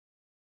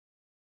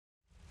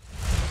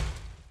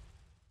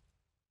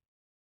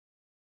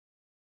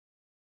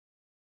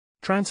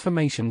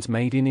Transformations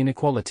made in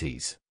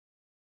inequalities.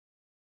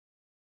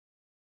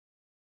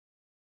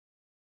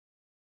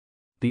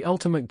 The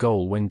ultimate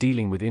goal when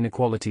dealing with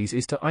inequalities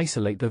is to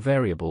isolate the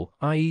variable,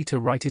 i.e. to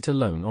write it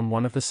alone on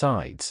one of the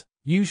sides,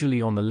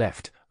 usually on the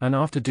left, and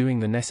after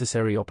doing the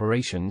necessary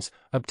operations,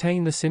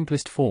 obtain the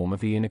simplest form of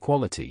the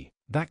inequality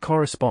that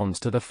corresponds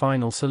to the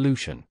final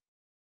solution.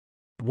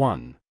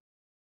 1.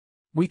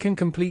 We can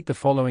complete the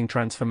following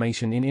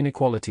transformation in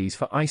inequalities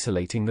for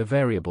isolating the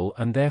variable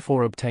and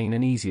therefore obtain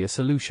an easier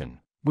solution.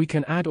 We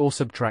can add or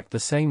subtract the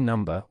same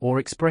number or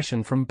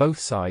expression from both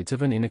sides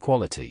of an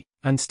inequality,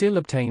 and still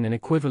obtain an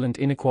equivalent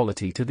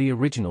inequality to the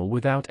original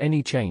without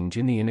any change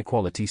in the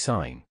inequality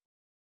sign.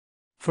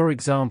 For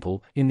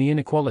example, in the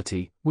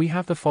inequality, we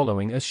have the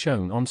following as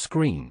shown on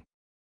screen.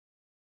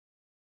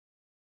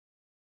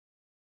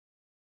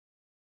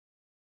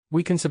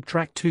 We can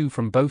subtract 2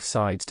 from both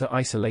sides to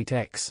isolate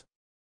x.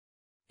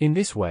 In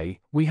this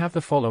way, we have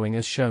the following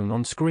as shown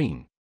on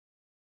screen.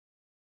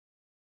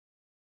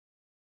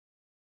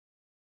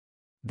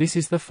 This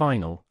is the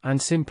final,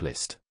 and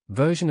simplest,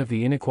 version of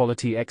the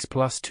inequality x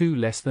plus 2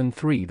 less than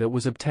 3 that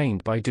was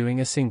obtained by doing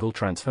a single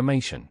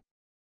transformation.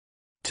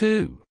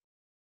 2.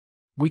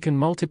 We can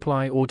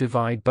multiply or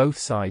divide both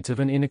sides of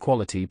an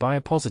inequality by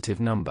a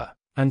positive number,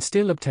 and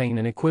still obtain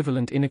an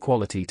equivalent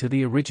inequality to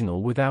the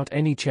original without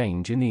any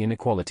change in the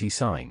inequality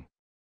sign.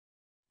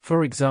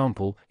 For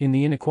example, in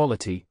the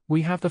inequality,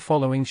 we have the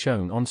following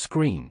shown on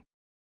screen.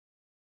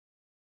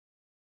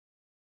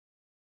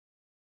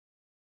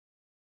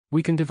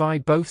 We can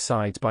divide both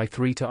sides by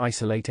 3 to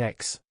isolate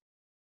x.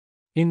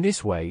 In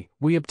this way,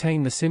 we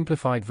obtain the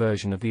simplified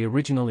version of the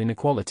original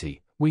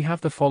inequality. We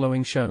have the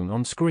following shown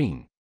on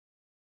screen.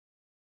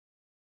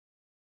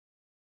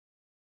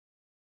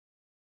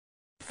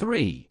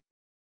 3.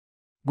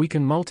 We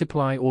can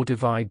multiply or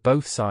divide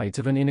both sides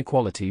of an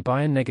inequality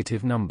by a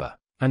negative number,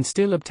 and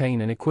still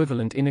obtain an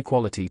equivalent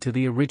inequality to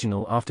the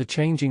original after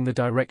changing the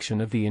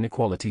direction of the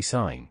inequality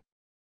sign.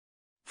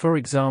 For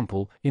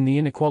example, in the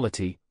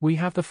inequality, we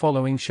have the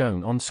following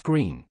shown on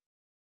screen.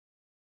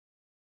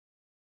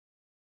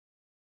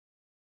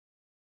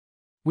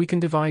 We can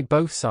divide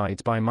both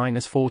sides by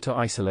 -4 to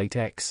isolate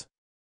x.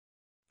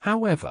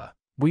 However,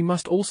 we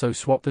must also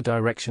swap the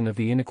direction of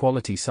the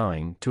inequality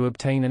sign to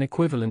obtain an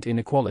equivalent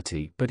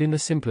inequality but in the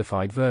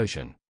simplified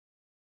version.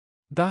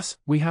 Thus,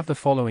 we have the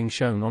following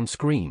shown on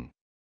screen.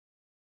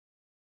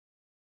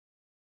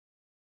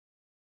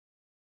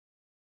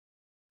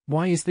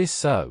 Why is this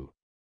so?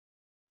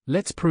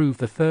 Let's prove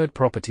the third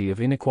property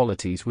of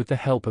inequalities with the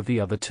help of the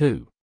other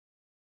two.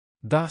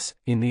 Thus,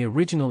 in the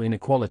original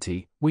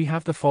inequality, we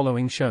have the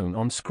following shown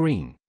on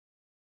screen.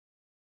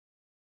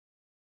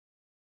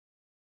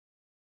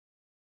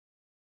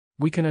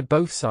 We can add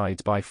both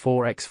sides by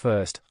 4x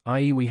first,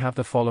 i.e. we have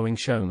the following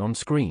shown on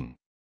screen.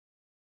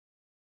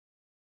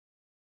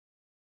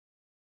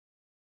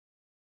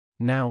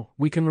 Now,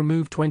 we can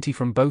remove 20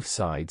 from both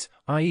sides,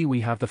 i.e.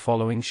 we have the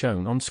following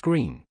shown on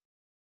screen.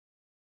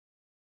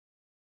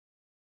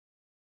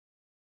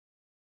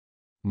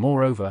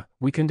 Moreover,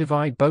 we can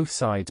divide both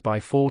sides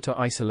by 4 to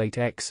isolate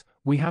x.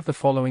 We have the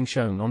following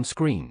shown on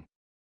screen.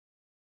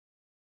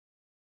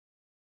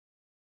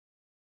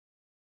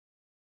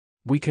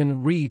 We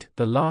can read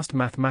the last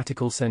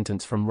mathematical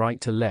sentence from right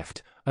to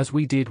left, as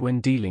we did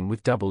when dealing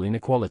with double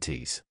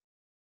inequalities.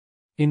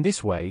 In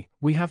this way,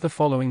 we have the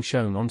following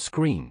shown on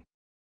screen.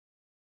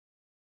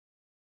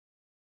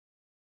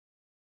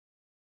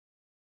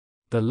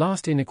 The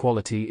last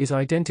inequality is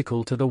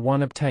identical to the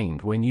one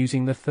obtained when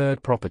using the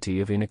third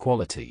property of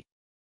inequality.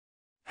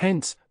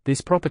 Hence, this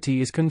property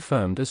is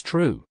confirmed as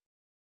true.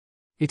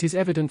 It is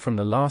evident from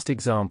the last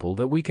example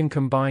that we can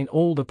combine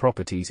all the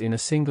properties in a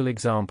single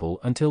example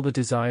until the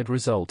desired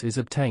result is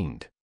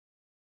obtained.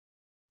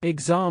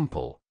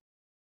 Example: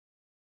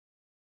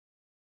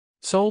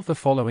 solve the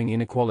following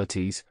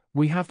inequalities.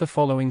 We have the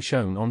following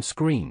shown on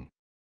screen.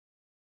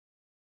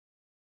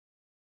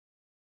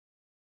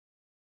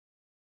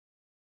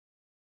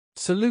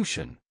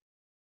 Solution.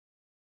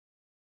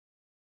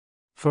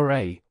 For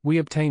A, we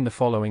obtain the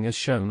following as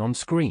shown on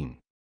screen.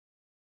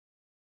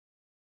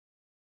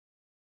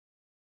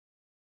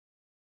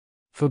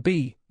 For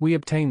B, we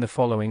obtain the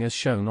following as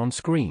shown on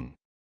screen.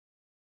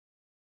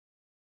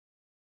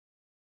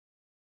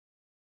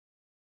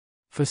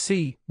 For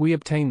C, we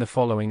obtain the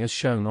following as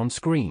shown on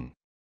screen.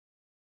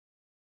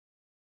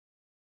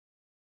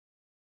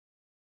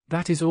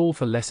 That is all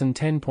for lesson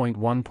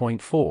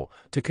 10.1.4.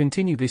 To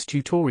continue this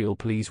tutorial,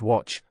 please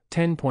watch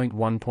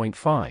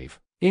 10.1.5,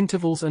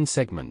 Intervals and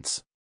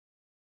Segments.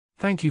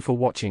 Thank you for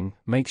watching.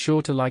 Make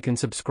sure to like and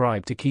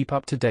subscribe to keep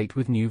up to date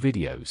with new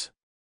videos.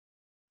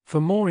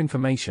 For more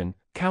information,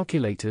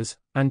 calculators,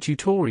 and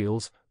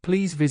tutorials,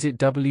 please visit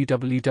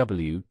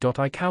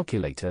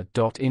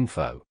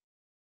www.icalculator.info.